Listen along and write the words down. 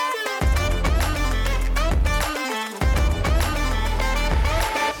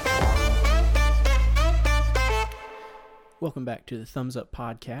Welcome back to the Thumbs Up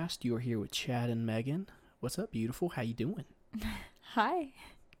Podcast. You are here with Chad and Megan. What's up, beautiful? How you doing? Hi.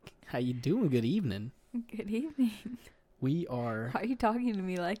 How you doing? Good evening. Good evening. We are... Why are you talking to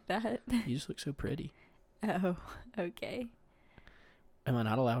me like that? You just look so pretty. Oh, okay. Am I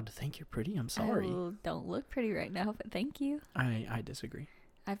not allowed to think you're pretty? I'm sorry. I don't look pretty right now, but thank you. I disagree.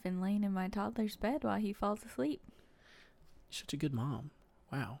 I've been laying in my toddler's bed while he falls asleep. You're such a good mom.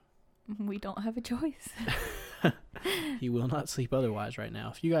 Wow. We don't have a choice. He will not sleep otherwise right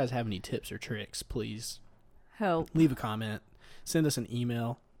now. If you guys have any tips or tricks, please Help. leave a comment. Send us an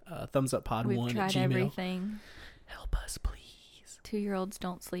email. Thumbsuppod1 We've at tried gmail. everything. Help us, please. 2-year-olds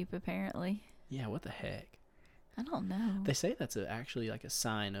don't sleep, apparently. Yeah, what the heck? I don't know. They say that's actually like a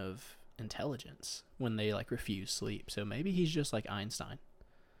sign of intelligence when they like refuse sleep. So maybe he's just like Einstein.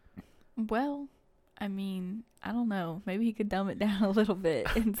 Well, I mean, I don't know. Maybe he could dumb it down a little bit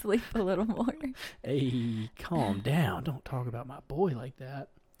and sleep a little more. Hey, calm down. Don't talk about my boy like that.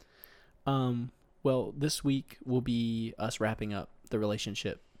 Well, this week will be us wrapping up the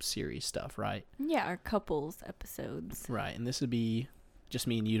relationship series stuff, right? Yeah, our couples episodes. Right. And this would be just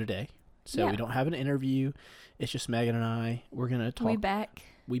me and you today. So Yeah. we don't have an interview. It's just Megan and I. We're going to talk. We back.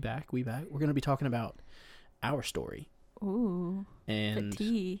 We back. We're going to be talking about our story. Ooh. And the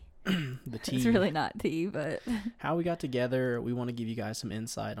tea. the tea. It's really not tea, but... How we got together. We want to give you guys some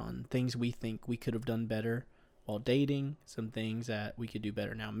insight on things we think we could have done better while dating, some things that we could do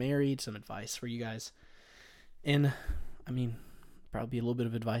better now married, some advice for you guys. And, I mean, probably a little bit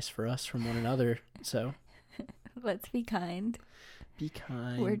of advice for us from one another. So, Let's be kind. be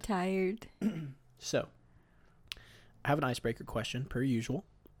kind. We're tired. So, I have an icebreaker question, per usual,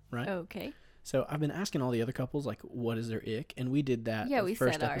 right? Okay. So, I've been asking all the other couples, like, what is their ick? And we did that Yeah, the we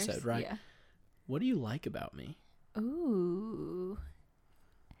first said ours. episode, right? Yeah. What do you like about me, Ooh.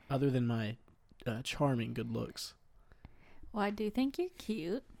 other than my charming good looks? Well, I do think you're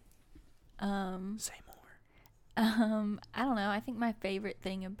cute. Say more. I don't know. I think my favorite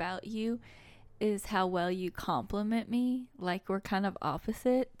thing about you is how well you compliment me. Like, we're kind of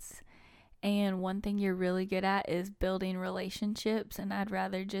opposites. And one thing you're really good at is building relationships. And I'd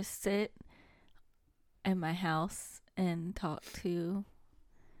rather just sit in my house and talk to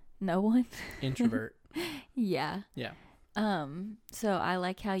no one. Introvert. Yeah. Yeah. So I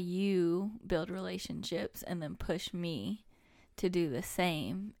like how you build relationships and then push me to do the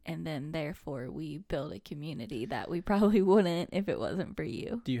same, and then therefore we build a community that we probably wouldn't if it wasn't for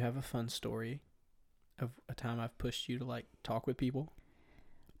you. Do you have a fun story of a time I've pushed you to like talk with people?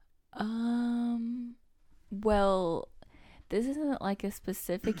 Well, this isn't like a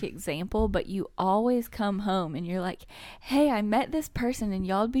specific example, but you always come home and you're like, "Hey, I met this person and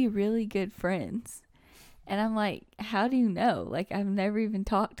y'all be really good friends." And I'm like, how do you know? Like, I've never even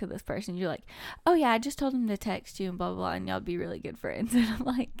talked to this person. You're like, oh, yeah, I just told him to text you and blah, blah, blah, and y'all be really good friends. And I'm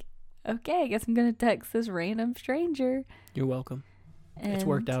like, okay, I guess I'm going to text this random stranger. You're welcome. And It's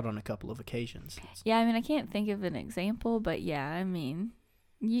worked out on a couple of occasions. yeah, I mean, I can't think of an example, but yeah, I mean,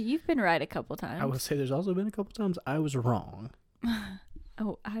 you've been right a couple times. I will say there's also been a couple times I was wrong.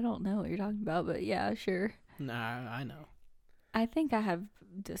 Oh, I don't know what you're talking about, but yeah, sure. Nah, I know. I think I have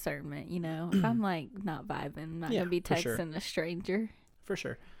discernment, you know. If I'm like not vibing, I'm not Yeah, going to be for sure. texting a stranger. For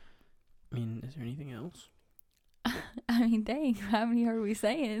sure. I mean, is there anything else? I mean, dang, how many are we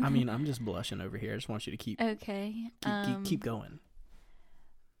saying? I mean, I'm just blushing over here. I just want you to keep Okay. keep going.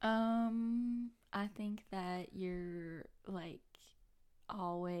 I think that you're like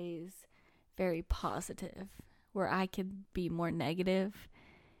always very positive. Where I could be more negative,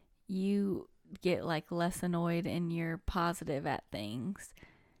 you get like less annoyed and you're positive at things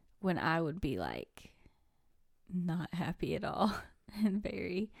when I would be like not happy at all and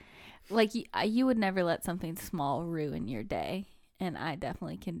very like you would never let something small ruin your day, and I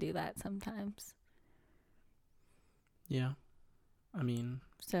definitely can do that sometimes. Yeah. I mean,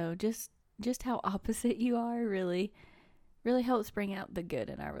 So just how opposite you are really helps bring out the good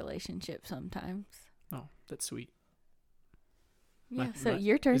in our relationship sometimes. oh, that's sweet. Yeah, so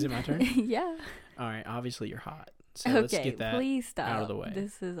your turn. Is it my turn? Yeah. All right, obviously you're hot. So Okay, let's get that please stop. out of the way.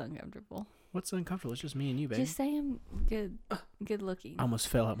 This is uncomfortable. What's uncomfortable? It's just me and you, babe. Just say I'm good looking. I almost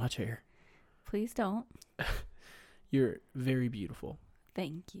fell out my chair. Please don't. You're very beautiful.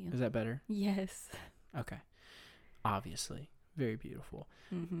 Thank you. Is that better? Yes. Okay. Obviously, very beautiful.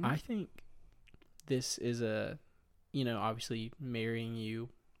 Mm-hmm. I think this is obviously marrying you,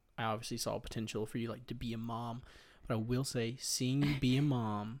 I obviously saw potential for you like to be a mom, but I will say seeing you be a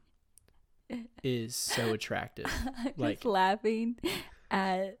mom is so attractive. I'm Like, just laughing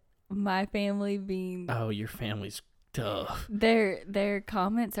at my family being oh, your family's tough. Their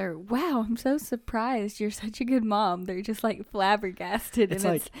comments are, "Wow, I'm so surprised. You're such a good mom." They're just like flabbergasted, It's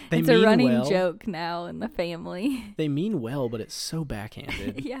and like they it's a mean running well. joke now in the family. They mean well, but it's so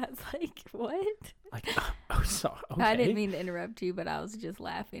backhanded. Yeah, it's like, what? Like, oh, so okay. I didn't mean to interrupt you, but I was just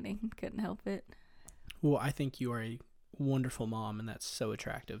laughing and couldn't help it. Well, I think you are a wonderful mom, and that's so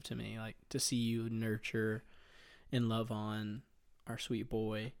attractive to me. Like, to see you nurture and love on our sweet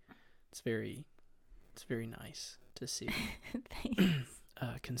boy. It's very nice to see. Thanks.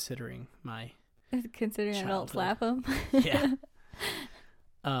 Considering my Considering I don't childhood. slap him.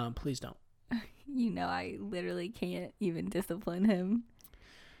 Yeah. Please don't. You know, I literally can't even discipline him.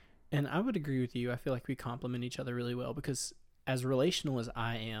 And I would agree with you. I feel like we complement each other really well because as relational as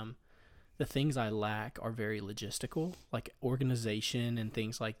I am, the things I lack are very logistical, like organization and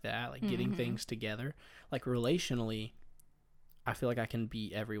things like that, like getting things together. Like relationally, I feel like I can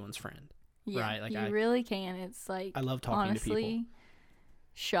be everyone's friend. Yeah, Right, like you I really can. It's like, I love talking to people. honestly,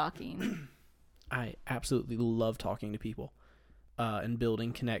 shocking. I absolutely love talking to people and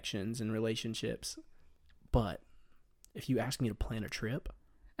building connections and relationships. But if you ask me to plan a trip,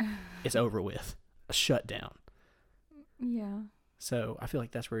 it's over with. A shutdown. Yeah. So I feel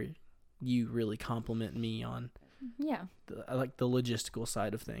like that's where you really compliment me on Yeah. I like the logistical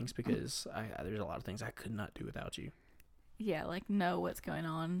side of things because there's a lot of things I could not do without you. Yeah, like know what's going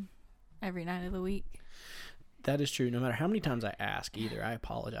on every night of the week. That is true. No matter how many times I ask either, I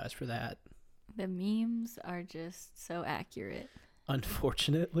apologize for that. The memes are just so accurate.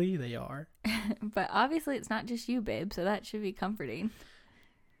 Unfortunately, they are. But obviously it's not just you, babe, so that should be comforting.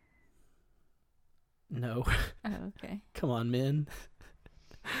 No. Oh, okay. Come on, men.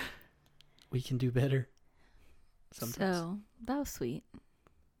 We can do better. Sometimes. So, that was sweet.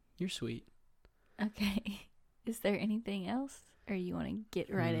 You're sweet. Okay. Is there anything else? Or you want to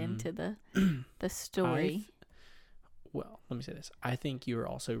get right into the story? Well, let me say this. I think you're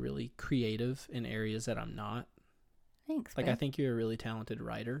also really creative in areas that I'm not. Thanks, Like, babe. I think you're a really talented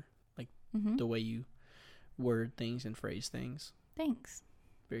writer. Like, the way you word things and phrase things. Thanks.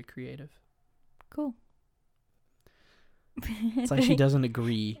 Very creative. Cool. It's like she doesn't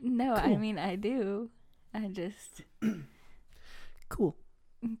agree. No, Cool. I mean, I do. I just... Cool.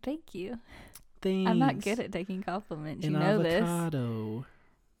 Thank you. Thanks. I'm not good at taking compliments. An You know avocado. this.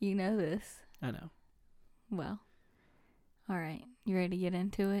 You know this. I know. Well. All right. You ready to get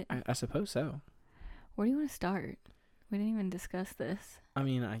into it? I suppose so. Where do you want to start? We didn't even discuss this. I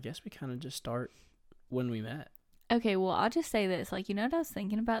mean, I guess we kind of just start when we met. Okay, well, I'll just say this. Like, you know what I was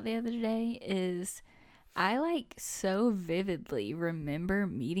thinking about the other day is I, like, so vividly remember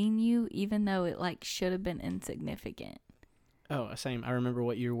meeting you, even though it, like, should have been insignificant. Oh, same. I remember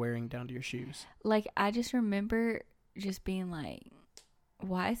what you were wearing down to your shoes. Like, I just remember just being like,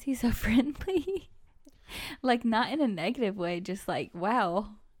 why is he so friendly? Like, not in a negative way, just like,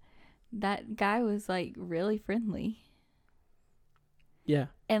 wow, that guy was, like, really friendly. Yeah.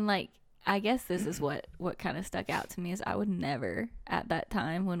 And, like, I guess this is what kind of stuck out to me is I would never, at that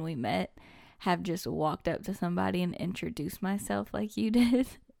time when we met, have just walked up to somebody and introduced myself like you did.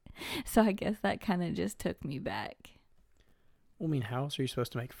 So I guess that kind of just took me back. Well, I mean, how else are you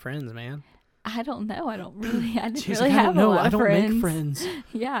supposed to make friends, man? I don't know. I didn't She's really like, I have don't know. a lot I of don't friends. make friends.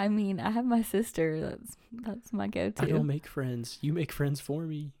 Yeah, I mean, I have my sister. That's my go-to. I don't make friends. You make friends for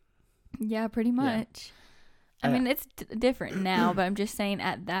me. Yeah, pretty much. I mean, it's different now, but I'm just saying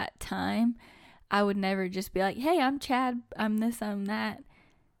at that time, I would never just be like, hey, I'm Chad. I'm this, I'm that.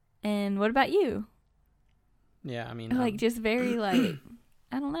 And what about you? Yeah, I mean. Like, just very, like,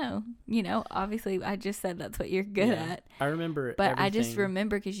 I don't know. You know, obviously, I just said that's what you're good at. I remember But I just everything.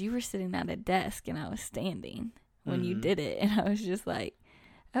 remember because you were sitting at a desk and I was standing when you did it. And I was just like,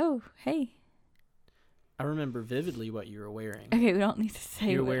 oh, hey. I remember vividly what you were wearing. Okay, we don't need to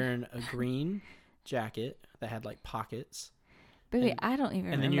say You were what. wearing a green jacket that had, like, pockets. Baby, and- I don't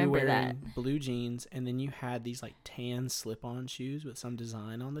even And then you were remember wearing that. blue jeans, and then you had these, like, tan slip-on shoes with some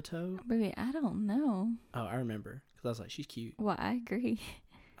design on the toe. Baby, I don't know. Oh, I remember. Because I was like, she's cute. Well, I agree.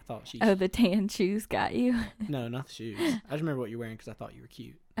 I thought she... Oh, the tan shoes got you? No, not the shoes. I just remember what you were wearing because I thought you were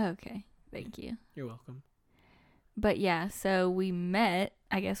cute. Okay, thank you. You're welcome. But yeah, so we met,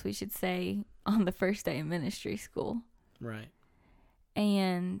 I guess we should say, on the first day of ministry school. Right.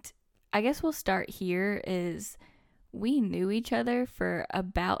 And I guess we'll start here is we knew each other for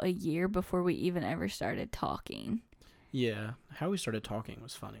about a year before we even ever started talking. Yeah. How we started talking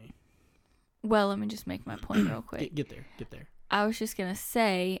was funny. Well, let me just make my point real quick. Get there. Get there. I was just going to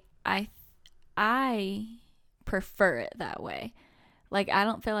say, I prefer it that way. Like, I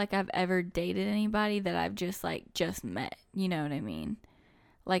don't feel like I've ever dated anybody that I've just met. You know what I mean?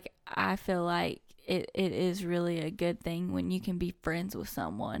 Like, I feel like it is really a good thing when you can be friends with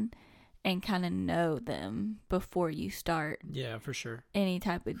someone and kind of know them before you start Yeah, for sure. any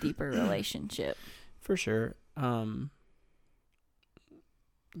type of deeper relationship. For sure.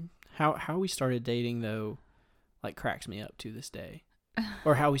 How we started dating though, like, cracks me up to this day.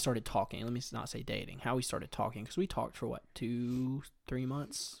 Or how we started talking. Let me not say dating. How we started talking, because we talked for what, 2-3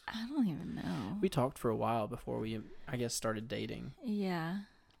 months. I don't even know. We talked for a while before we, I guess, started dating. Yeah.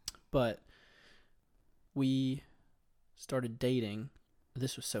 But we started dating.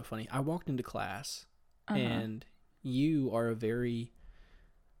 This was so funny. I walked into class, and you are a very,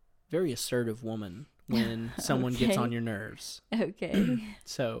 very assertive woman when someone gets Okay. on your nerves. Okay.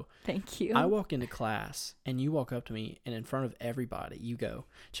 So Thank you. I walk into class, and you walk up to me, and in front of everybody, you go,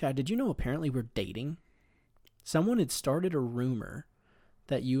 "Chad, did you know apparently we're dating?" Someone had started a rumor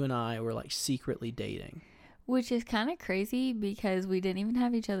that you and I were, like, secretly dating. Which is kind of crazy because we didn't even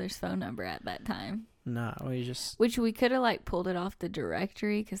have each other's phone number at that time. Nah, we just... Which we could have, like, pulled it off the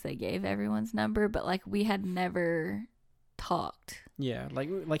directory because they gave everyone's number, but, like, we had never talked. Yeah, like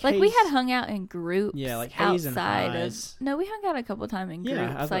Like, we Hayes- had hung out in groups. Yeah, like Hayes and outside Highs. of. No, we hung out a couple times in groups,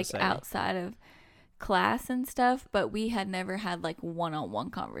 Yeah, I was about like to say. outside of class and stuff, but we had never had like one-on-one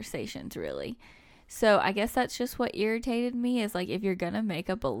conversations really. So I guess that's just what irritated me is like if you're gonna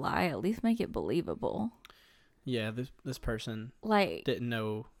make up a lie, at least make it believable. Yeah, this person Like, didn't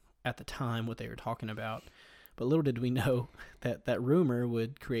know at the time what they were talking about, but little did we know that rumor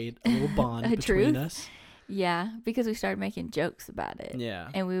would create a little bond A between truth? us. yeah, because we started making jokes about it. Yeah,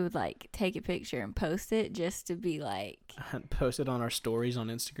 And we would like take a picture and post it just to be like, posted on our stories on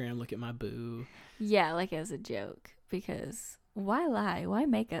Instagram. Look at my boo. yeah, like as a joke. Because why lie? Why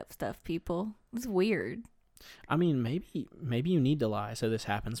make up stuff, people? It's weird. I mean, maybe you need to lie so this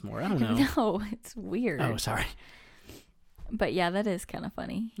happens more. I don't know. No, it's weird. Oh, sorry. But yeah, that is kind of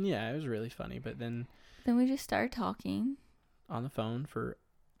funny. Yeah, it was really funny. But then Then we just started talking. on the phone for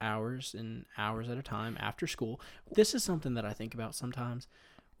hours and hours at a time after school. This is something that I think about sometimes.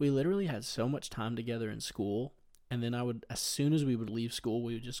 We literally had so much time together in school, and then as soon as we would leave school,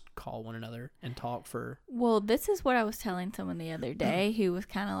 we would just call one another and talk for... Well, this is what I was telling someone the other day who was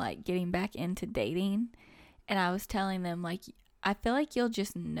kind of like getting back into dating. And I was telling them, like, I feel like you'll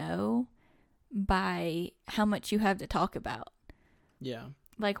just know by how much you have to talk about. Yeah.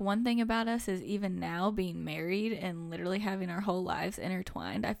 Like, one thing about us is even now being married and literally having our whole lives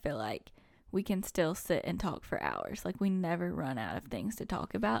intertwined, I feel like we can still sit and talk for hours. Like, we never run out of things to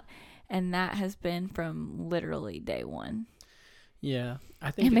talk about. And that has been from literally day one. Yeah.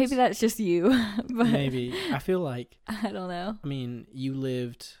 I think And maybe that's just you. But maybe. I feel like, I don't know. I mean, you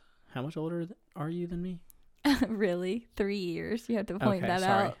lived... How much older are you than me? Really? 3 years? You have to point that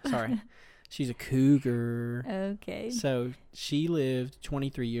out. Sorry. She's a cougar. Okay. So she lived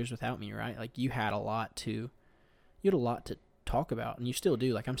 23 years without me, right? Like, you had a lot to talk about, and you still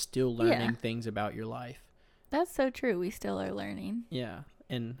do. Like, I'm still learning things about your life. That's so true. We still are learning. Yeah.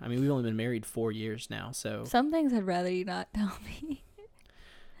 And I mean, we've only been married 4 years now, so Some things I'd rather you not tell me.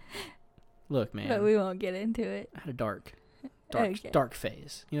 look, man, But we won't get into it. I had a dark Okay. dark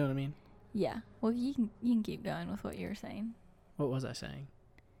phase. You know what I mean? Yeah. Well, you can keep going with what you were saying. What was I saying?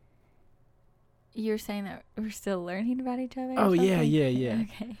 You were saying that we're still learning about each other? or Oh, yeah, something? yeah.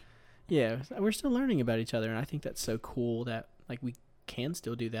 Okay. Yeah, we're still learning about each other, and I think that's so cool that, like, we can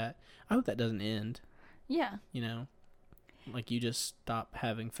still do that. I hope that doesn't end, Yeah. you know? Like, you just stop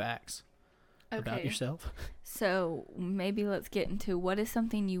having facts about Okay. yourself. So maybe let's get into what is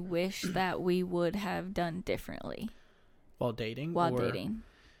something you wish that we would have done differently While dating? while or, dating.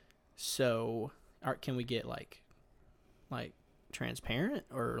 So, can we get, like transparent,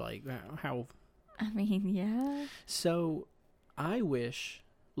 or, like, how... I mean, yeah. So, I wish,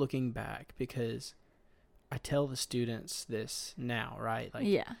 looking back, because I tell the students this now, right? Like,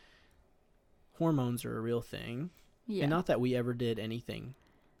 Yeah. hormones are a real thing. Yeah. And not that we ever did anything,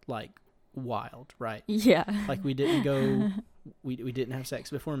 like, wild, right? Yeah. Like, we didn't go, we didn't have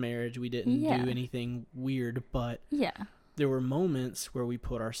sex before marriage. We didn't Yeah. do anything weird, but Yeah. there were moments where we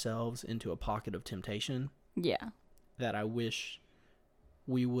put ourselves into a pocket of temptation Yeah. that I wish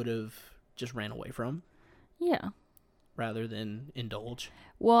we would have just ran away from Yeah. rather than indulge.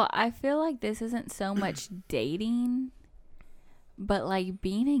 Well, I feel like this isn't so much dating, but like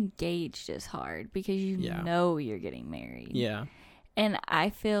being engaged is hard because you Yeah. know you're getting married. Yeah. And I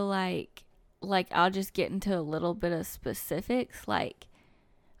feel like I'll just get into a little bit of specifics. Like,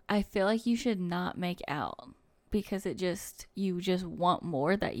 I feel like you should not make out because you just want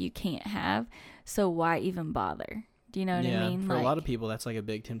more that you can't have. So why even bother? Do you know what I mean? For a lot of people, that's like a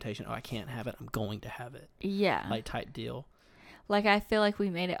big temptation. Oh, I can't have it. I'm going to have it. Yeah. Like, type deal. Like, I feel like we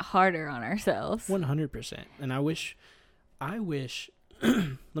made it harder on ourselves. 100%. And I wish,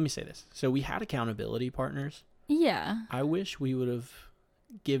 let me say this. So we had accountability partners. Yeah. I wish we would have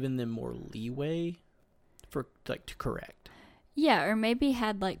given them more leeway for, like, to correct. Yeah, or maybe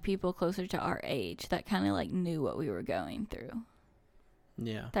had, like, people closer to our age that kind of, like, knew what we were going through.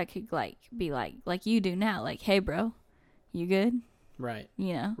 Yeah. That could, like, be like you do now. Like, hey, bro, you good? Right.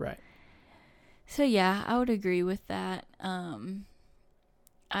 You know? Right. So, yeah, I would agree with that.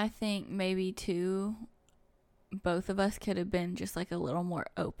 I think maybe, too, both of us could have been just, like, a little more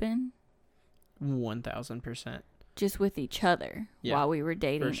open. 1,000%. Just with each other while we were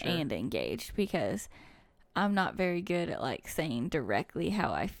dating sure. and engaged. Because I'm not very good at, like, saying directly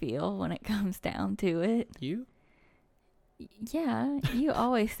how I feel when it comes down to it. You? Yeah, you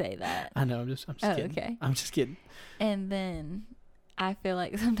always say that. I know, I'm just kidding. Okay. I'm just kidding. And then I feel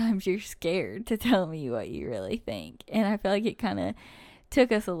like sometimes you're scared to tell me what you really think. And I feel like it kind of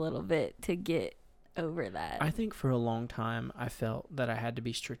took us a little bit to get over that. I think for a long time I felt that I had to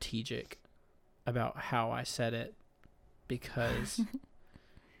be strategic about how I said it because,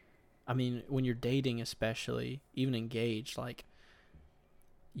 I mean, when you're dating especially, even engaged, like,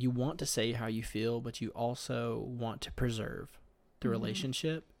 you want to say how you feel, but you also want to preserve the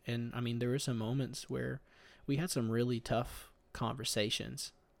relationship. And, I mean, there were some moments where we had some really tough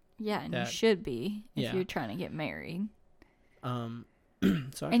conversations. Yeah, and you should be if you're trying to get married. So I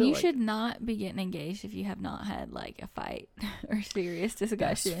and feel you like should not be getting engaged if you have not had, like, a fight or serious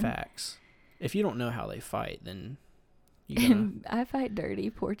discussion. that's facts. If you don't know how they fight, then you gotta I fight dirty,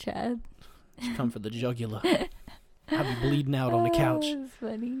 poor Chad. come for the jugular. I'll be bleeding out on the couch. That's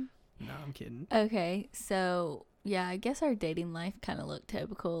funny. No, I'm kidding. Okay, so yeah, I guess our dating life kind of looked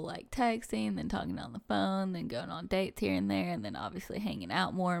typical, like texting, then talking on the phone, then going on dates here and there, and then obviously hanging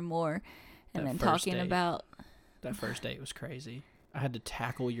out more and more, and then talking about. That first date was crazy. I had to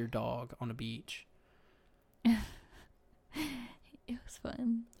tackle your dog on a beach. It was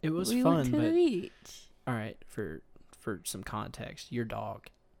fun. It was we fun, went to but the beach. all right, for some context, your dog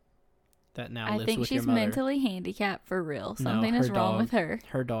that now I lives think with she's your mother. mentally handicapped for real. No, Something is wrong with her.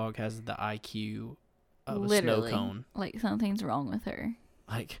 Her dog has the IQ of Literally, a snow cone. like something's wrong with her.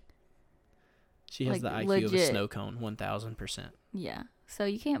 Like, she has Like, the IQ of a legit. snow cone, 1,000%. Yeah, so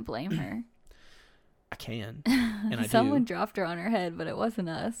you can't blame her. I can, and I Someone do. dropped her on her head, but it wasn't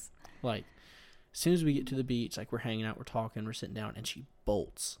us. Like, as soon as we get to the beach, like, we're hanging out, we're talking, we're sitting down, and she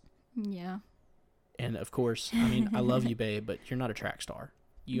bolts. Yeah. And of course, I mean, I love you, babe, but you're not a track star.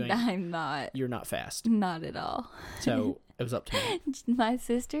 You ain't. I'm not. You're not fast. Not at all. So it was up to me. My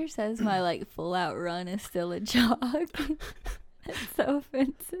sister says my, like, full out run is still a jog. That's so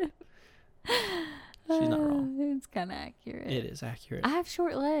offensive. She's not wrong. It's kind of accurate. It is accurate. I have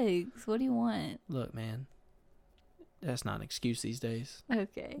short legs. What do you want? Look, man, that's not an excuse these days.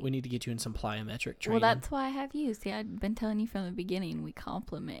 Okay. We need to get you in some plyometric training. Well, that's why I have you. See, I've been telling you from the beginning, we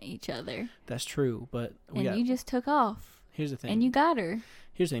complement each other. That's true, but You just took off. Here's the thing. And you got her.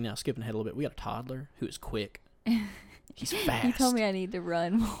 Here's the thing now, skipping ahead a little bit. We got a toddler who is quick. He's fast. You told me I need to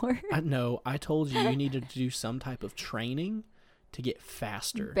run more. I know. I told you needed to do some type of training to get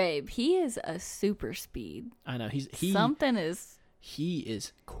faster. Babe, he is a super speed. I know. He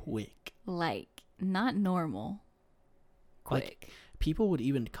is quick. Like, not normal. Quick. Like, people would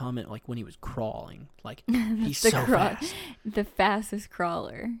even comment, like, when he was crawling. Like, he's so fast. The fastest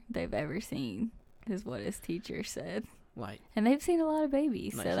crawler they've ever seen is what his teacher said. Like, and they've seen a lot of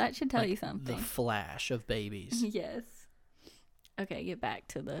babies, like, so that should tell like you something. The flash of babies. Yes. Okay, get back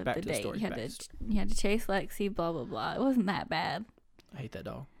to the Back to the date. story. You had to chase Lexi, blah, blah, blah. It wasn't that bad. I hate that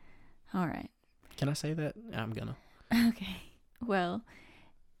dog. All right. Can I say that? I'm gonna. Okay. Well,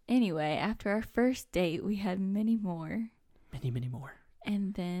 anyway, after our first date, we had many more. Many more.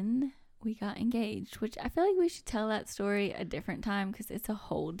 And then we got engaged, which I feel like we should tell that story a different time because it's a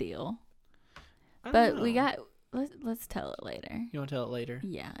whole deal. But we got... Let's tell it later. You want to tell it later?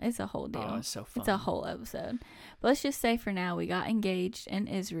 Yeah, it's a whole deal. Oh, it's so fun. It's a whole episode. But let's just say for now, we got engaged in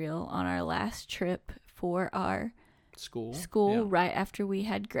Israel on our last trip for our school yeah. Right after we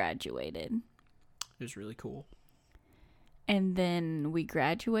had graduated. It was really cool. And then we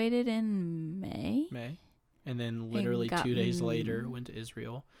graduated in May. And then literally 2 days later, went to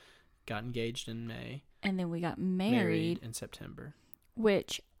Israel, got engaged in May. And then we got married in September.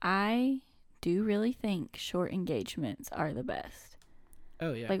 Which I do really think short engagements are the best.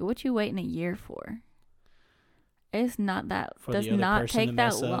 Oh, yeah. Like, what you waiting a year for? It's not that, does the other not person take to that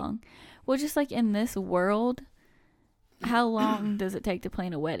mess up. long. Well, just like in this world, how long does it take to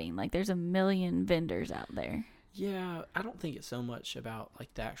plan a wedding? Like, there's a million vendors out there. Yeah, I don't think it's so much about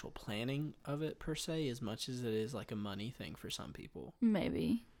like the actual planning of it per se as much as it is like a money thing for some people.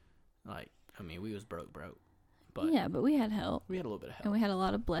 Maybe. Like, I mean, we was broke, but Yeah, but we had help. we had a little bit of help. And we had a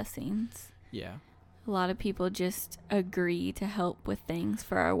lot of blessings. Yeah. A lot of people just agree to help with things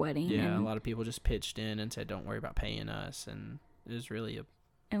for our wedding. Yeah, and, a lot of people just pitched in and said, don't worry about paying us. And it was really a...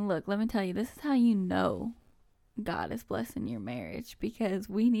 And look, let me tell you, this is how you know God is blessing your marriage, because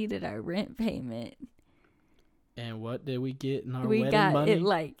we needed our rent payment. And what did we get in our We wedding got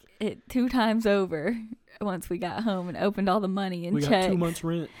money? it 2 times over once we got home and opened all the money and we checks. got 2 months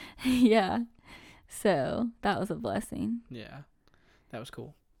rent. Yeah. So that was a blessing. Yeah, that was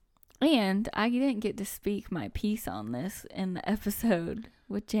cool. And I didn't get to speak my piece on this in the episode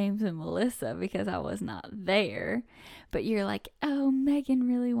with James and Melissa because I was not there. But you're like, oh, Megan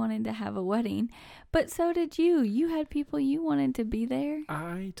really wanted to have a wedding. But so did you. You had people you wanted to be there.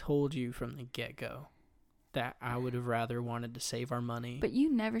 I told you from the get-go that I would have rather wanted to save our money. But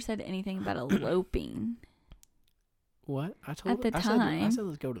you never said anything about eloping. What? At the time. I said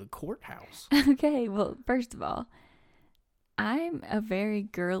let's go to the courthouse. Okay, well, first of all, I'm a very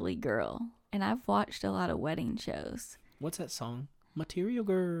girly girl, and I've watched a lot of wedding shows. What's that song? Material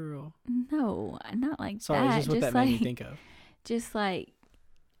Girl. No, not like Sorry, that. is this what that made me think of? Just like,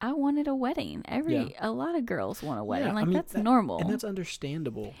 I wanted a wedding. A lot of girls want a wedding. Yeah, like, I mean, that's normal. And that's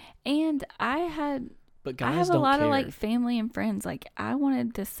understandable. And I But guys have a don't lot care. of like family and friends. Like, I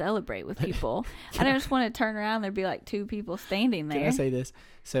wanted to celebrate with people. I don't just want to turn around and there'd be like 2 people standing there. Can I say this?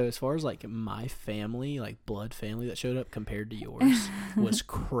 So as far as like my family, like blood family that showed up compared to yours was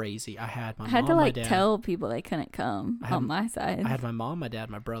crazy. I had my I had mom, to my like dad. tell people they couldn't come on my side. I had my mom, my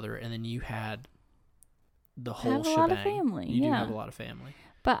dad, my brother, and then you had the I whole have a shebang. lot of family. You do yeah. have a lot of family.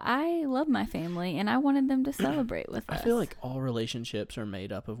 But I love my family, and I wanted them to celebrate with us. I feel like all relationships are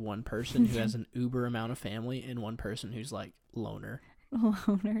made up of one person who has an uber amount of family and one person who's like loner.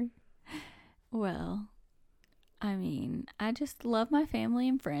 Loner. Well, I mean, I just love my family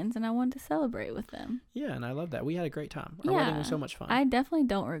and friends, and I wanted to celebrate with them. Yeah, and I love that. We had a great time. Our wedding was so much fun. I definitely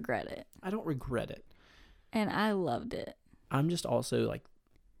don't regret it. I don't regret it. And I loved it. I'm just also like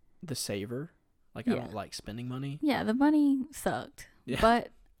the saver. Like, I don't like spending money. Yeah, the money sucked. Yeah. But,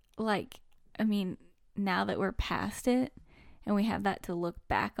 like, I mean, now that we're past it and we have that to look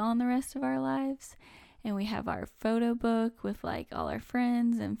back on the rest of our lives, and we have our photo book with, like, all our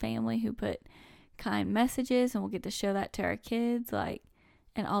friends and family who put kind messages, and we'll get to show that to our kids, like,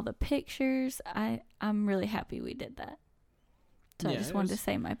 and all the pictures, I'm really happy we did that. So I just wanted to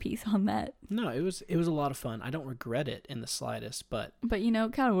say my piece on that. No, it was a lot of fun. I don't regret it in the slightest, but you know,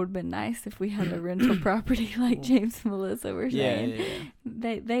 it kind of would have been nice if we had a rental property like James and Melissa were saying.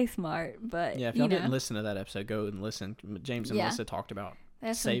 Yeah. They smart, but yeah, if y'all didn't listen to that episode, go and listen. James and Melissa talked about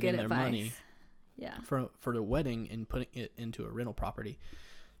that's saving their money for the wedding and putting it into a rental property.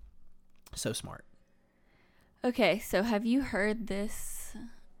 So smart. Okay, so have you heard this?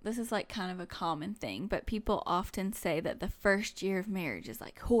 This is like kind of a common thing, but people often say that the first year of marriage is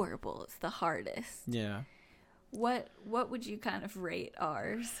like horrible. It's the hardest. Yeah. What would you kind of rate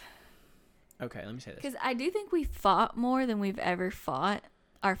ours? Okay, let me say this. Because I do think we fought more than we've ever fought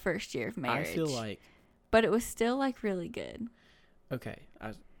our first year of marriage. I feel like... But it was still like really good. Okay,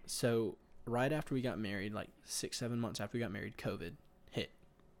 so right after we got married, like 6-7 months after we got married, COVID hit.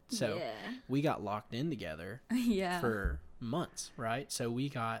 So we got locked in together for months, right? So we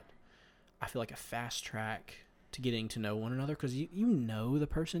got, I feel like, a fast track to getting to know one another, because you know the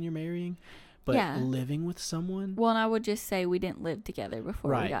person you're marrying, but living with someone. Well, and I would just say we didn't live together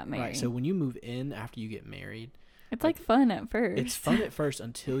before we got married. Right. So when you move in after you get married, it's like fun at first. It's fun at first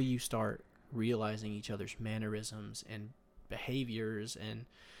until you start realizing each other's mannerisms and behaviors, and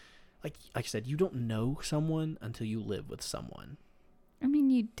like I said, you don't know someone until you live with someone. I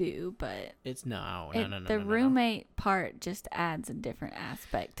mean, you do, but it's no. The roommate part just adds a different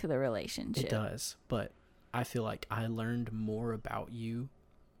aspect to the relationship. It does, but I feel like I learned more about you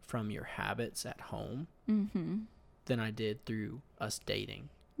from your habits at home than I did through us dating.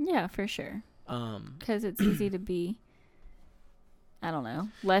 Yeah, for sure. Because it's easy to be, I don't know,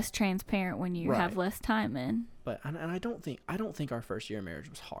 less transparent when you have less time in. But and I don't think our first year of marriage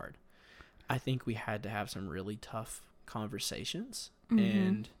was hard. I think we had to have some really tough conversations,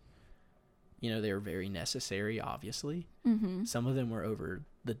 and they were very necessary, obviously. Some of them were over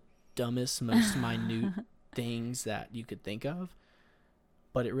the dumbest, most minute things that you could think of,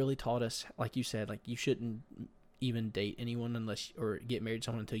 but it really taught us, like you said, like you shouldn't even date anyone or get married to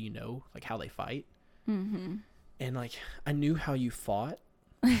someone until you know like how they fight. And like I knew how you fought,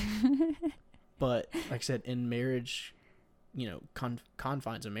 but like I said, in marriage,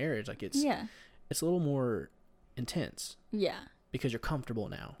 confines of marriage, like it's a little more intense Yeah. because you're comfortable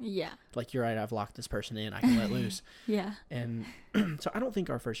now. Yeah. Like, you're right, I've locked this person in, I can let loose. Yeah. And so I don't think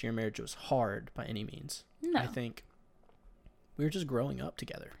our first year of marriage was hard by any means. No. I think we were just growing up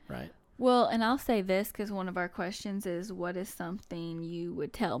together, right? Well, and I'll say this because one of our questions is, what is something you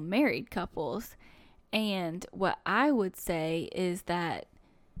would tell married couples? And what I would say is that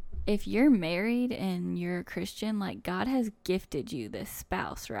if you're married and you're a Christian, like, God has gifted you this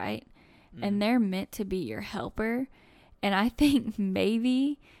spouse, right? And they're meant to be your helper. And I think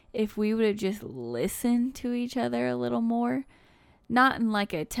maybe if we would have just listened to each other a little more, not in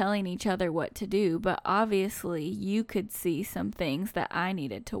like a telling each other what to do, but obviously you could see some things that I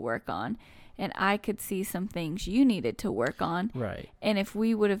needed to work on, and I could see some things you needed to work on. Right. And if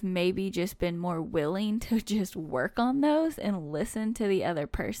we would have maybe just been more willing to just work on those and listen to the other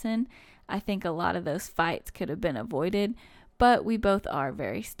person, I think a lot of those fights could have been avoided. But we both are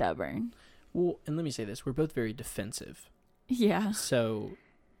very stubborn. Well, and let me say this, we're both very defensive. Yeah. So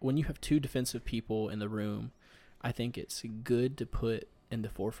when you have two defensive people in the room, I think it's good to put in the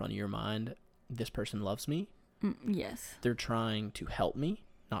forefront of your mind, this person loves me. Yes. They're trying to help me,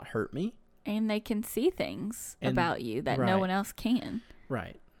 not hurt me. And they can see things And- about you that no right. one else can.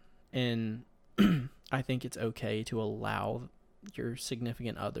 Right. And I think it's okay to allow your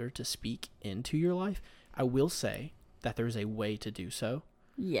significant other to speak into your life. I will say that there's a way to do so.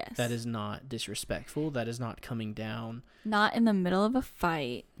 Yes. That is not disrespectful. That is not coming down. Not in the middle of a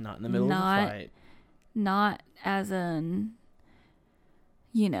fight. Not in the middle of a fight. Not as an,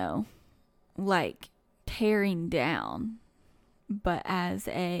 like tearing down, but as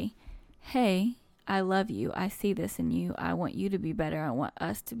a, hey, I love you. I see this in you. I want you to be better. I want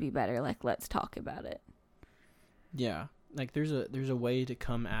us to be better. Like, let's talk about it. Yeah. Like, there's a way to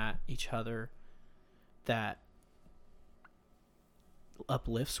come at each other that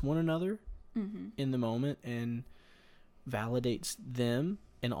uplifts one another in the moment and validates them,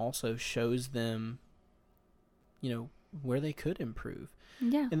 and also shows them, where they could improve.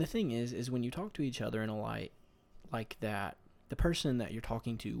 Yeah. And the thing is when you talk to each other in a light like that, the person that you're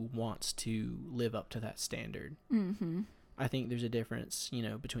talking to wants to live up to that standard. I think there's a difference,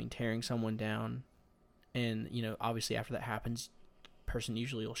 between tearing someone down and, obviously after that happens, person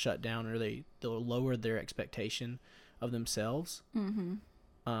usually will shut down, or they'll lower their expectation of themselves.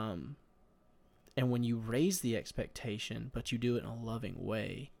 And when you raise the expectation, but you do it in a loving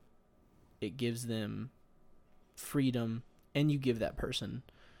way, it gives them freedom, and you give that person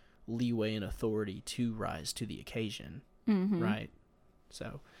leeway and authority to rise to the occasion. Right?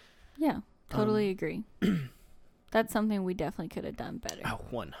 So yeah, totally agree. That's something we definitely could have done better.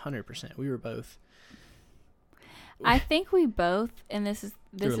 100%. We were both. I think we both, and this is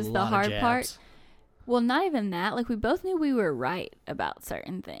the hard part. Well, not even that. Like, we both knew we were right about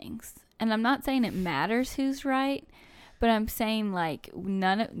certain things. And I'm not saying it matters who's right, but I'm saying, like,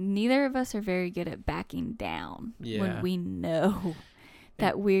 neither of us are very good at backing down when we know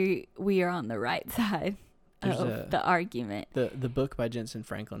that we are on the right side of the argument. The book by Jensen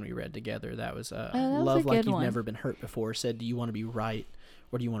Franklin we read together, that was that Love was a Like good You've one. Never Been Hurt Before, said, do you want to be right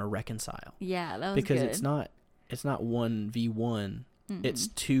or do you want to reconcile? Yeah, that was because good. it's not 1v1, it's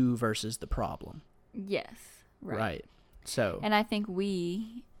two versus the problem. Yes. Right. So, and I think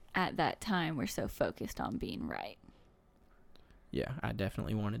we at that time were so focused on being right. Yeah, I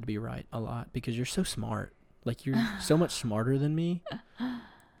definitely wanted to be right a lot because you're so smart. Like, you're so much smarter than me.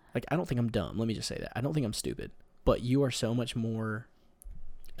 Like, I don't think I'm dumb. Let me just say that. I don't think I'm stupid. But you are so much more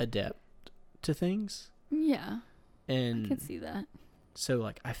adept to things. Yeah. And I could see that. So,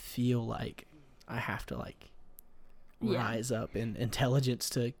 like, I feel like I have to, like, rise up in intelligence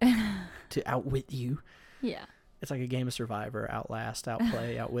to outwit you. Yeah. It's like a game of Survivor, outlast,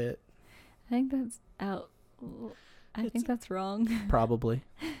 outplay, outwit. I think that's I think that's wrong. Probably.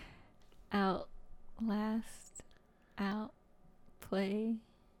 Outlast, outplay.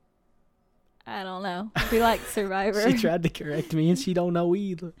 I don't know. I feel like Survivor. She tried to correct me and she don't know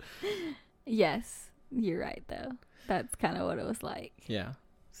either. Yes, you're right though. That's kind of what it was like. Yeah.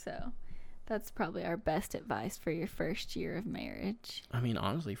 So, that's probably our best advice for your first year of marriage. I mean,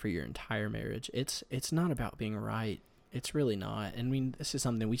 honestly, for your entire marriage, it's not about being right. It's really not. And I mean, this is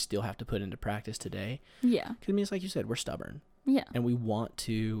something we still have to put into practice today. Yeah. Because, I mean, it's like you said, we're stubborn. Yeah. And we want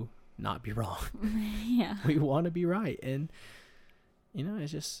to not be wrong. Yeah. We want to be right. And,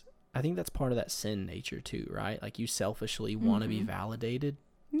 it's just, I think that's part of that sin nature too, right? Like, you selfishly want to be validated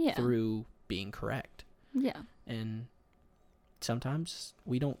through being correct. Yeah. And sometimes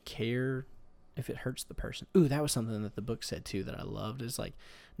we don't care if it hurts the person. Ooh, that was something that the book said too that I loved, is like,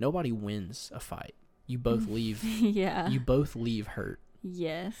 nobody wins a fight. You both leave. Yeah. You both leave hurt.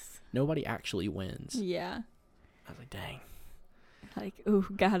 Yes. Nobody actually wins. Yeah. I was like, dang. Like, ooh,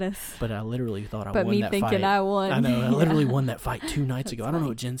 got us. But I literally thought I But won me that thinking fight. I won. I know. I Yeah. literally won that fight 2 nights ago. That's I don't know funny.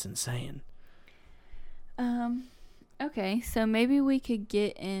 what Jensen's saying. Okay, so maybe we could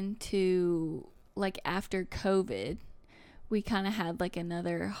get into, like, after COVID, we kind of had, like,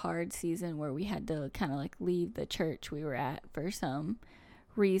 another hard season where we had to kind of, like, leave the church we were at for some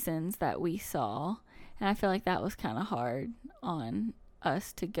reasons that we saw. And I feel like that was kind of hard on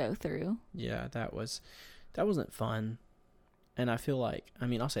us to go through. Yeah, that wasn't fun. And I feel like, I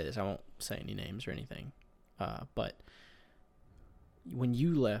mean, I'll say this. I won't say any names or anything. But when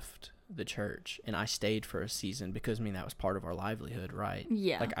you left the church and I stayed for a season, because I mean that was part of our livelihood, right?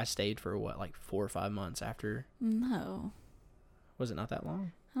 Yeah. Like I stayed for what, like 4 or 5 months after. No. Was it not that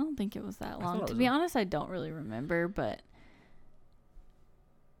long? I don't think it was that I long. thought it To was be honest, I don't really remember, but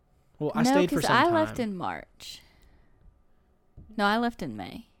Well, I no, stayed for because some I time. left in March. No, I left in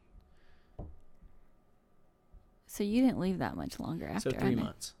May. So you didn't leave that much longer after. So 3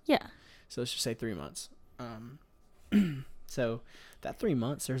 months. Yeah. So let's just say 3 months. So that 3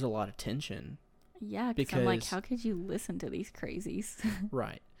 months, there's a lot of tension. Yeah, because I'm like, Because- how could you listen to these crazies?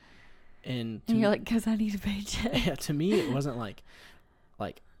 Right. And And you're like, because I need a paycheck. yeah, to me it wasn't like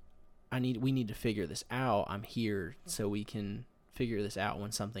we need to figure this out. I'm here so we can figure this out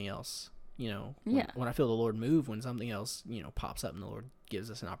when something else, when I feel the Lord move, when something else, pops up and the Lord gives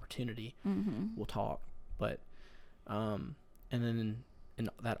us an opportunity, we'll talk. But and then in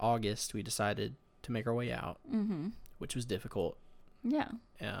that August we decided to make our way out, which was difficult. Yeah.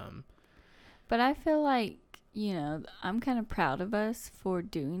 But I feel like, I'm kind of proud of us for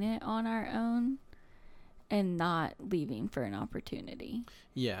doing it on our own and not leaving for an opportunity.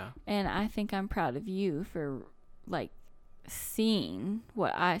 Yeah. And I think I'm proud of you for, like, seeing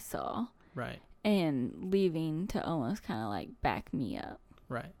what I saw. Right. And leaving to almost kind of, like, back me up.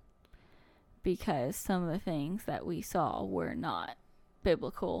 Right. Because some of the things that we saw were not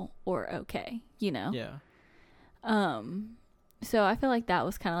biblical or okay, Yeah. So I feel like that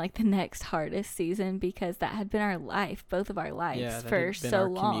was kind of like the next hardest season because that had been our life, both of our lives, Yeah, that for had been so our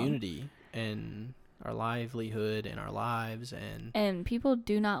long. community and our livelihood and our lives, And people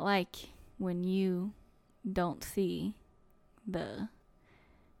do not like when you don't see the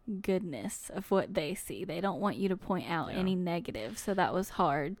goodness of what they see. They don't want you to point out any negative. So that was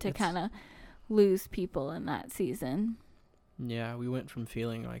hard to kind of lose people in that season. Yeah, we went from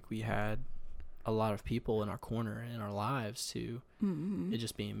feeling like we had a lot of people in our corner in our lives to it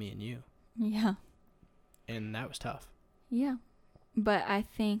just being me and you. Yeah. And that was tough. Yeah. But I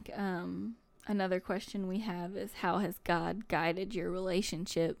think another question we have is, how has God guided your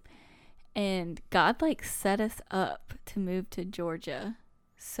relationship? And God, like, set us up to move to Georgia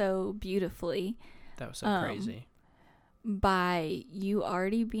so beautifully. That was so crazy. By you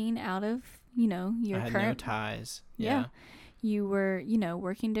already being out of, your I had current no ties. Yeah. You were,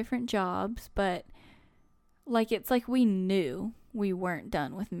 working different jobs, but like, it's like we knew we weren't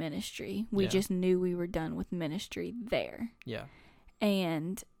done with ministry. We just knew we were done with ministry there. Yeah.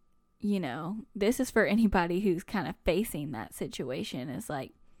 And, this is for anybody who's kind of facing that situation, is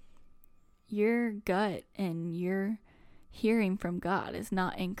like, your gut and your hearing from God is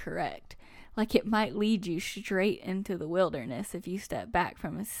not incorrect. Like, it might lead you straight into the wilderness if you step back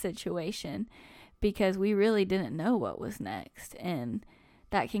from a situation, because we really didn't know what was next. And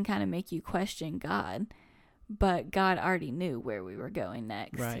that can kind of make you question God. But God already knew where we were going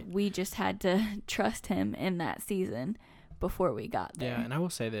next. Right. We just had to trust him in that season before we got there. Yeah, and I will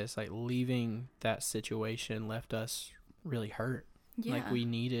say this, like, leaving that situation left us really hurt. Yeah. Like, we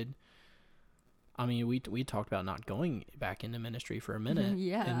needed, I mean, we talked about not going back into ministry for a minute.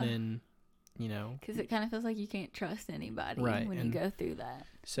 Yeah. And then, because it kind of feels like you can't trust anybody Right, when you and go through that.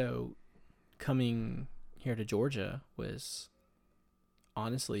 So coming here to Georgia was,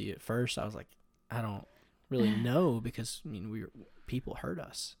 honestly, at first I was like, I don't really know, because people hurt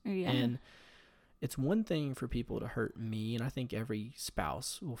us. Yeah. And it's one thing for people to hurt me, and I think every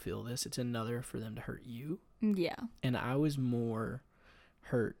spouse will feel this. It's another for them to hurt you. Yeah. And I was more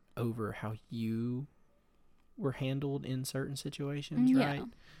hurt over how you were handled in certain situations, right?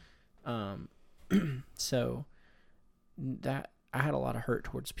 So that I had a lot of hurt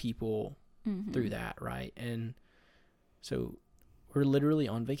towards people through that, right? And so we're literally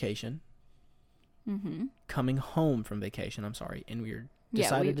on vacation, coming home from vacation, and we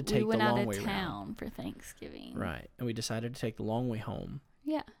decided to take the long way out of town around for Thanksgiving. Right. And we decided to take the long way home.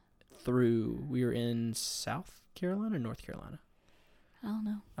 Yeah. We were in South Carolina or North Carolina? I don't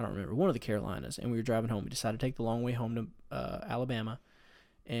know. I don't remember. One of the Carolinas. And we were driving home. We decided to take the long way home to Alabama.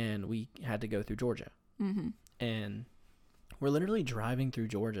 And we had to go through Georgia. And we're literally driving through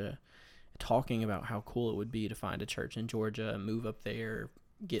Georgia. It talking about how cool it would be to find a church in Georgia and move up there,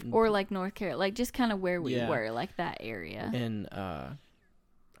 or like North Carolina, like just kind of where we Yeah. were, like that area. And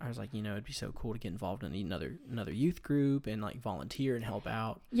I was like, it'd be so cool to get involved in another youth group and like volunteer and help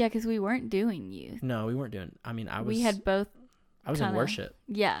out. Yeah, because we weren't doing youth. No, we weren't doing. I mean, I was. We had both. I was in kinda- worship.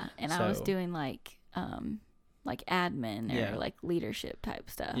 Yeah, and I was So- doing like admin or Yeah. like leadership type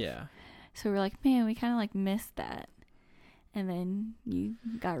stuff. Yeah. So we're like, man, we kind of like missed that. And then you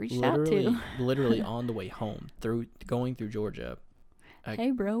got reached Literally, out literally on the way home going through Georgia. to.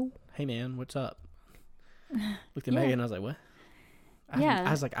 Hey, bro. Hey man, what's up? Looked at Yeah. Megan. I was like, what? Yeah.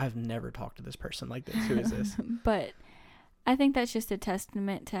 I was like, I've never talked to this person like this. Who is this? But I think that's just a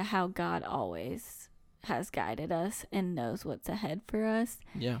testament to how God always has guided us and knows what's ahead for us.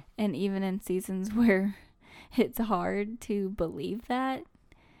 Yeah. And even in seasons where it's hard to believe that,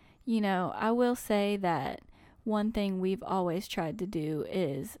 I will say that one thing we've always tried to do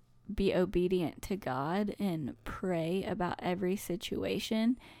is be obedient to God and pray about every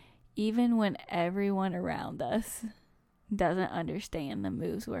situation, even when everyone around us doesn't understand the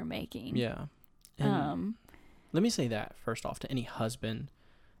moves we're making. Yeah. And let me say that first off to any husband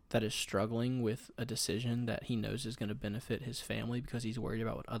that is struggling with a decision that he knows is going to benefit his family because he's worried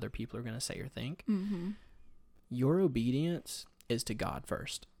about what other people are going to say or think. Mm-hmm. Your obedience is to God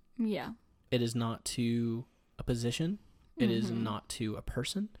first. Yeah. It is not to a position. It is Mhm. not to a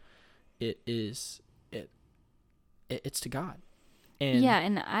person. It's to God. And Yeah,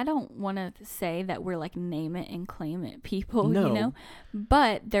 and I don't want to say that we're like name it and claim it people, No.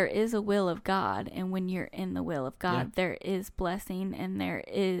 but there is a will of God, and when you're in the will of God, Yeah. there is blessing and there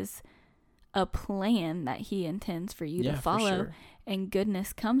is a plan that he intends for you yeah, to for follow, sure. and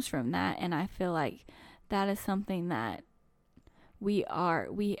goodness comes from that. And I feel like that is something that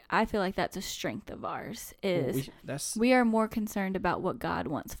I feel like that's a strength of ours, is we are more concerned about what God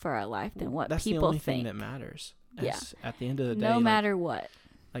wants for our life than what that's people the only think. thing that matters. Yeah. At the end of the day, No like, matter what.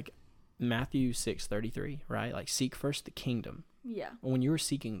 Matthew 6:33, right? Like, seek first the kingdom. Yeah. When you are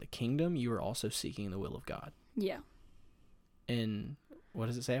seeking the kingdom, you are also seeking the will of God. Yeah. And what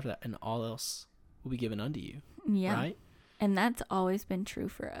does it say after that? And all else will be given unto you. Yeah. Right? And that's always been true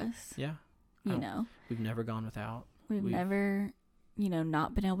for us. Yeah. You know, We've never gone without. we've we've- never,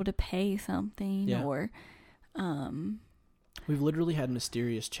 not been able to pay something Yeah. or, We've literally had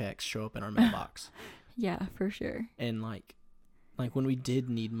mysterious checks show up in our mailbox. yeah, for sure. And like when we did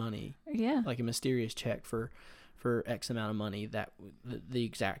need money, Yeah. like a mysterious check for X amount of money, that the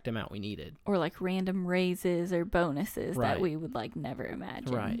exact amount we needed. Or like random raises or bonuses Right. that we would like never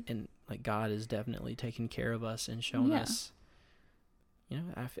imagine. Right. And like God is definitely taking care of us and shown Yeah. us,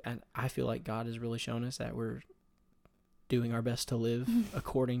 I feel like God has really shown us that we're doing our best to live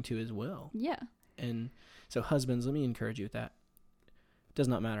according to his will. Yeah. And so husbands, let me encourage you with that. It does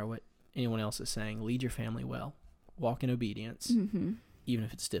not matter what anyone else is saying. Lead your family well. Walk in obedience, Mm-hmm. even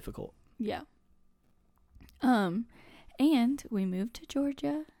if it's difficult. Yeah. And we moved to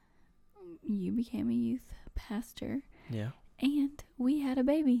Georgia. You became a youth pastor. Yeah. And we had a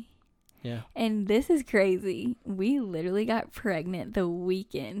baby. Yeah. And this is crazy. We literally got pregnant the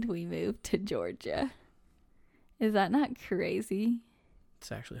weekend we moved to Georgia. Is that not crazy?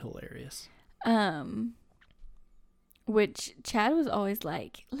 It's actually hilarious. Which Chad was always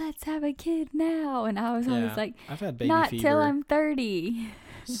like, let's have a kid now. And I was always like, I've had baby not fever. till I'm 30.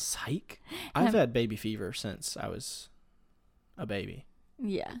 Psych. And I've had baby fever since I was a baby.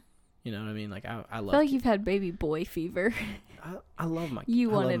 Yeah. You know what I mean? Like I I love feel like you've had baby boy fever. I love my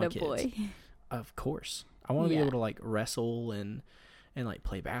You I love wanted my a kids. boy. Of course. I want to Yeah. be able to like wrestle and like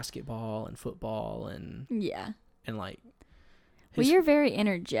play basketball and football and Yeah. like Well, you're very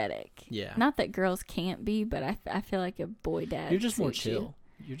energetic. yeah. Not that girls can't be, but I feel like a boy dad. You're just more suits you. chill.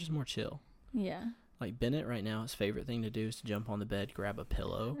 You're just more chill. Yeah. Like Bennett right now, his favorite thing to do is to jump on the bed, grab a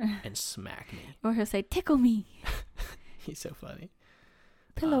pillow, and smack me. Or he'll say, tickle me. He's so funny.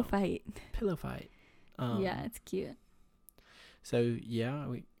 Pillow fight. Pillow fight. Yeah, it's cute. So yeah,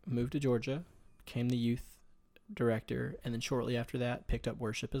 we moved to Georgia, became the youth director, and then shortly after that picked up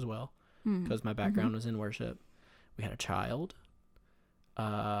worship as well because my background was in worship. We had a child. We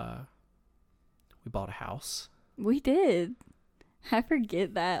bought a house. We did. I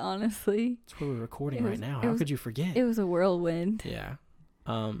forget that, honestly. That's where we're recording It right was- now. it How was- could you forget? It was a whirlwind. Yeah.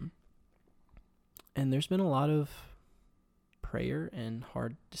 And there's been a lot of prayer and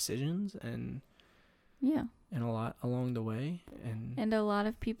hard decisions and Yeah. a lot along the way. And a lot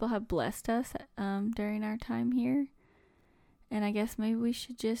of people have blessed us during our time here. And I guess maybe we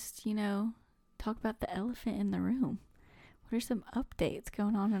should just, talk about the elephant in the room. What are some updates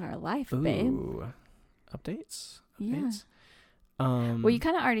going on in our life, babe? Ooh. Updates? Yeah. Well, you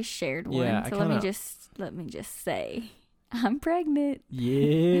kind of already shared one, yeah, so let me just say, I'm pregnant.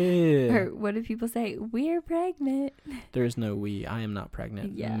 Yeah. Or what do people say? We're pregnant. There is no we. I am not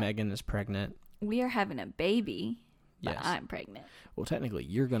pregnant. Yeah. Megan is pregnant. We are having a baby, but Yes. I'm pregnant. Well, technically,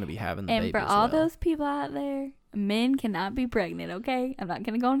 you're going to be having the And baby for as all well. those people out there, men cannot be pregnant, okay? I'm not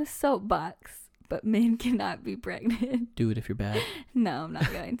going to go on a soapbox, but men cannot be pregnant. Do it if you're bad. No, I'm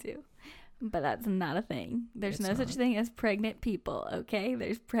not going to. But that's not a thing. There's It's no such not. thing as pregnant people, okay?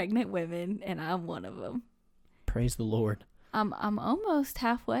 There's pregnant women, and I'm one of them. Praise the Lord. I'm almost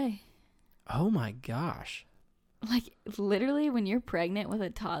halfway. Oh my gosh. Like, literally, when you're pregnant with a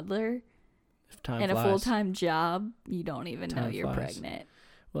toddler If time and flies. a full-time job, you don't even know Time you're flies. pregnant.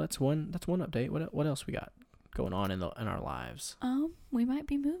 Well, that's one update. What else we got going on in our lives? We might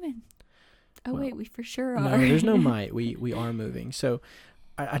be moving. Oh, Well, wait, we for sure are. No, there's no might. We are moving. So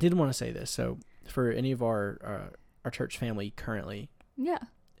I did want to say this. So for any of our church family currently, Yeah.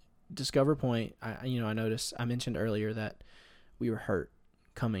 Discover Point, I noticed, I mentioned earlier that we were hurt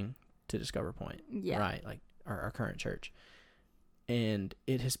coming to Discover Point. Yeah. Right, like our current church. And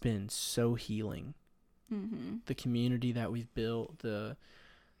it has been so healing. Mm-hmm. The community that we've built, the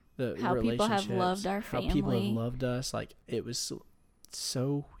How people have relationships, loved our how people have family. loved us, like it was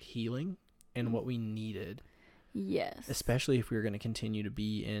so healing and what we needed, Yes. especially if we were going to continue to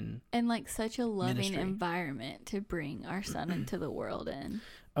be in. And like such a loving ministry. environment to bring our son into the world in.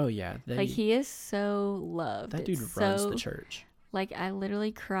 Oh yeah, Like he is so loved. that dude It's runs so, the church. Like I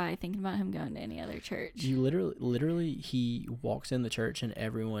literally cry thinking about him going to any other church. You literally, he walks in the church and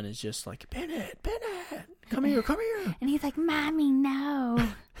everyone is just like, Bennett, come here. And he's like, "Mommy, no."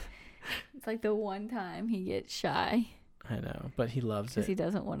 It's like the one time he gets shy I know, but he loves because it. he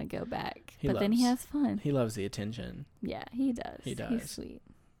doesn't want to go back. He But then he has loves- fun. He loves the attention, Yeah, he does. He does. He's sweet.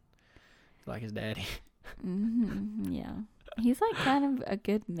 like his daddy. Yeah. He's like kind of a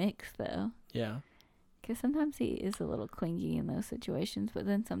good mix though. Yeah. Because sometimes he is a little clingy in those situations, but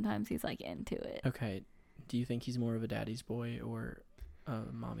then sometimes he's like into it. Okay. Do you think he's more of a daddy's boy or a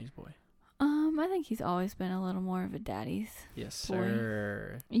mommy's boy? I think he's always been a little more of a daddy's. Yes, Boy.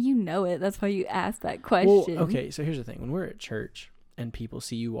 sir. You know it. That's why you asked that question. Well, okay, so here's the thing. When we're at church and people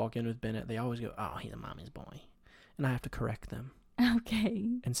see you walk in with Bennett, they always go, "Oh, he's a mommy's boy." And I have to correct them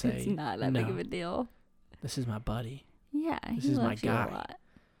Okay. and say, It's not that big of a deal. "This is my buddy. Yeah, This he is my loves you guy. a lot.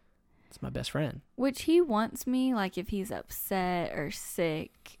 It's my best friend." Which he wants me, like, if he's upset or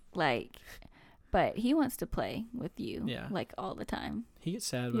sick, like, but he wants to play with you, Yeah. like, all the time. He gets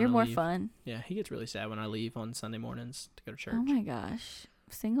sad when You're I more leave. fun. Yeah, he gets really sad when I leave on Sunday mornings to go to church. Oh my gosh.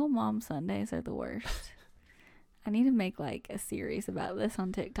 Single mom Sundays are the worst. I need to make, like, a series about this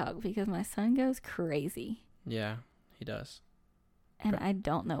on TikTok because my son goes crazy. Yeah, he does. And I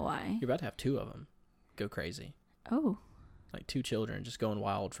don't know why. You're about to have two of them go crazy. Oh. Like two children just going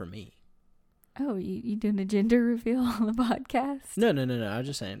wild for me. Oh, you doing a gender reveal on the podcast? No. I was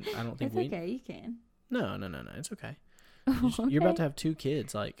just saying, I don't think It's okay. You can. No. It's okay. Okay. You're about to have two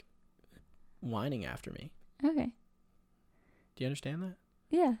kids, like, whining after me. Okay. Do you understand that?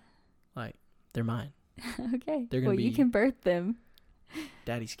 Yeah. Like, they're mine. Okay. They're gonna well, you be- can birth them.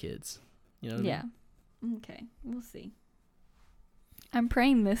 Daddy's kids. You know what I Yeah. mean? Okay. We'll see. I'm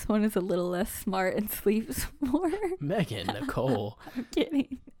praying this one is a little less smart and sleeps more. Megan, Nicole. I'm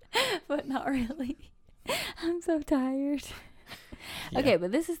kidding. But not really. I'm so tired. Yeah. Okay,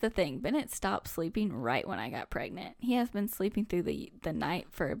 but this is the thing. Bennett stopped sleeping right when I got pregnant. He has been sleeping through the night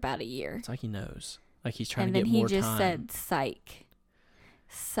for about a year. It's like he knows. Like he's trying And to then get he more just time. said, psych.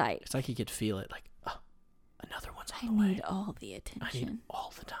 Psych. It's like he could feel it. Like, oh, another one's I on the way. need all the I need attention.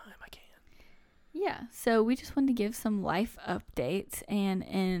 all the time I can. Yeah, so we just wanted to give some life updates, and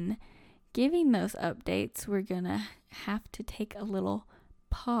in giving those updates, we're going to have to take a little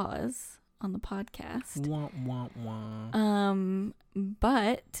pause on the podcast. Wah, wah, wah.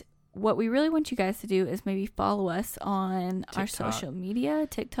 But what we really want you guys to do is maybe follow us on our TikTok. social media,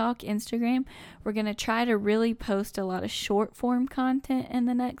 TikTok, Instagram. We're going to try to really post a lot of short form content in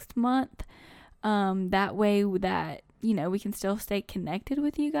the next month. That way that, you know, we can still stay connected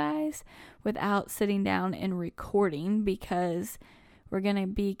with you guys without sitting down and recording, because we're going to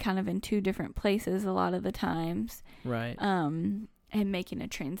be kind of in two different places a lot of the times. Right. And making a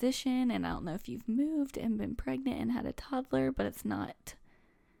transition. And I don't know if you've moved and been pregnant and had a toddler, but it's not,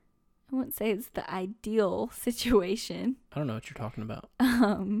 I wouldn't say it's the ideal situation. I don't know what you're talking about.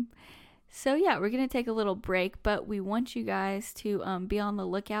 So yeah, we're going to take a little break, but we want you guys to be on the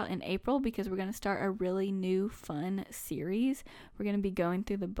lookout in April, because we're going to start a really new fun series. We're going to be going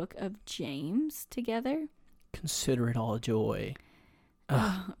through the book of James together. Consider it all joy.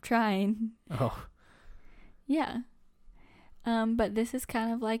 I'm trying. Oh. Yeah. But this is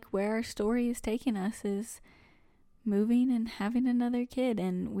kind of like where our story is taking us, is moving and having another kid.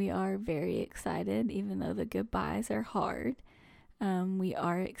 And we are very excited, even though the goodbyes are hard. We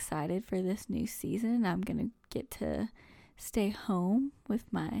are excited for this new season. I'm going to get to stay home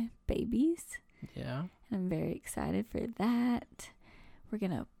with my babies. Yeah. And I'm very excited for that. We're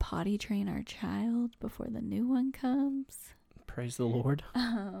going to potty train our child before the new one comes. Praise the Lord.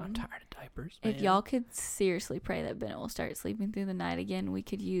 I'm tired of diapers, man. If y'all could seriously pray that Bennett will start sleeping through the night again, we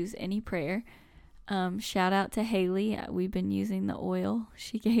could use any prayer. Shout out to Haley. We've been using the oil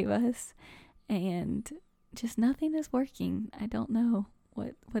she gave us, and just nothing is working. I don't know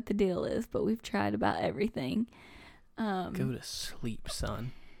what the deal is, but we've tried about everything. Go to sleep,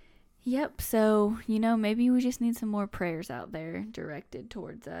 son. Yep. So, maybe we just need some more prayers out there directed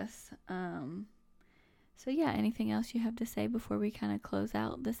towards us. So yeah, anything else you have to say before we kind of close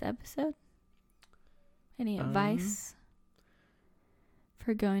out this episode? Any advice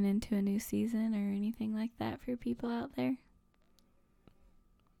for going into a new season or anything like that for people out there?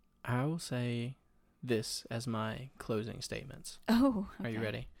 I will say this as my closing statements. Oh, okay. Are you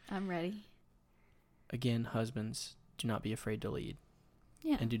ready? I'm ready. Again, husbands, do not be afraid to lead.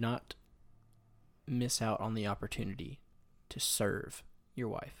 Yeah. And do not miss out on the opportunity to serve your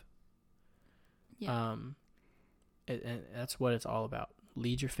wife. Yeah. And that's what it's all about.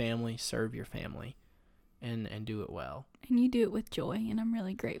 Lead your family, serve your family, and do it well. And you do it with joy, and I'm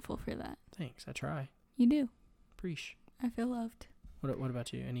really grateful for that. Thanks. I try. You do. Preach. I feel loved. What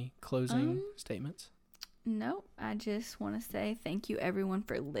about you? Any closing statements? No, I just want to say thank you everyone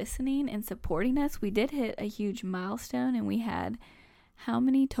for listening and supporting us. We did hit a huge milestone, and we had how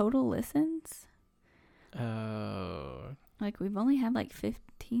many total listens? Like, we've only had like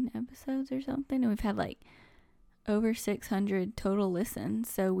 15 episodes or something, and we've had like over 600 total listens.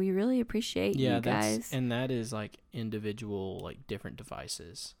 So we really appreciate you guys. And that is like individual, like different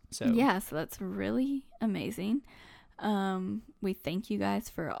devices. So yeah, so that's really amazing. We thank you guys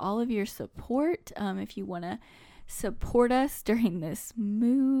for all of your support. If you want to support us during this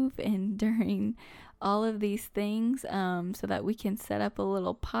move and during all of these things, so that we can set up a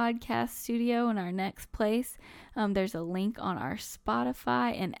little podcast studio in our next place, there's a link on our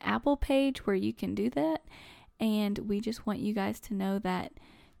Spotify and Apple page where you can do that. And we just want you guys to know that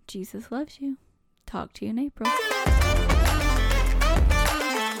Jesus loves you. Talk to you in April.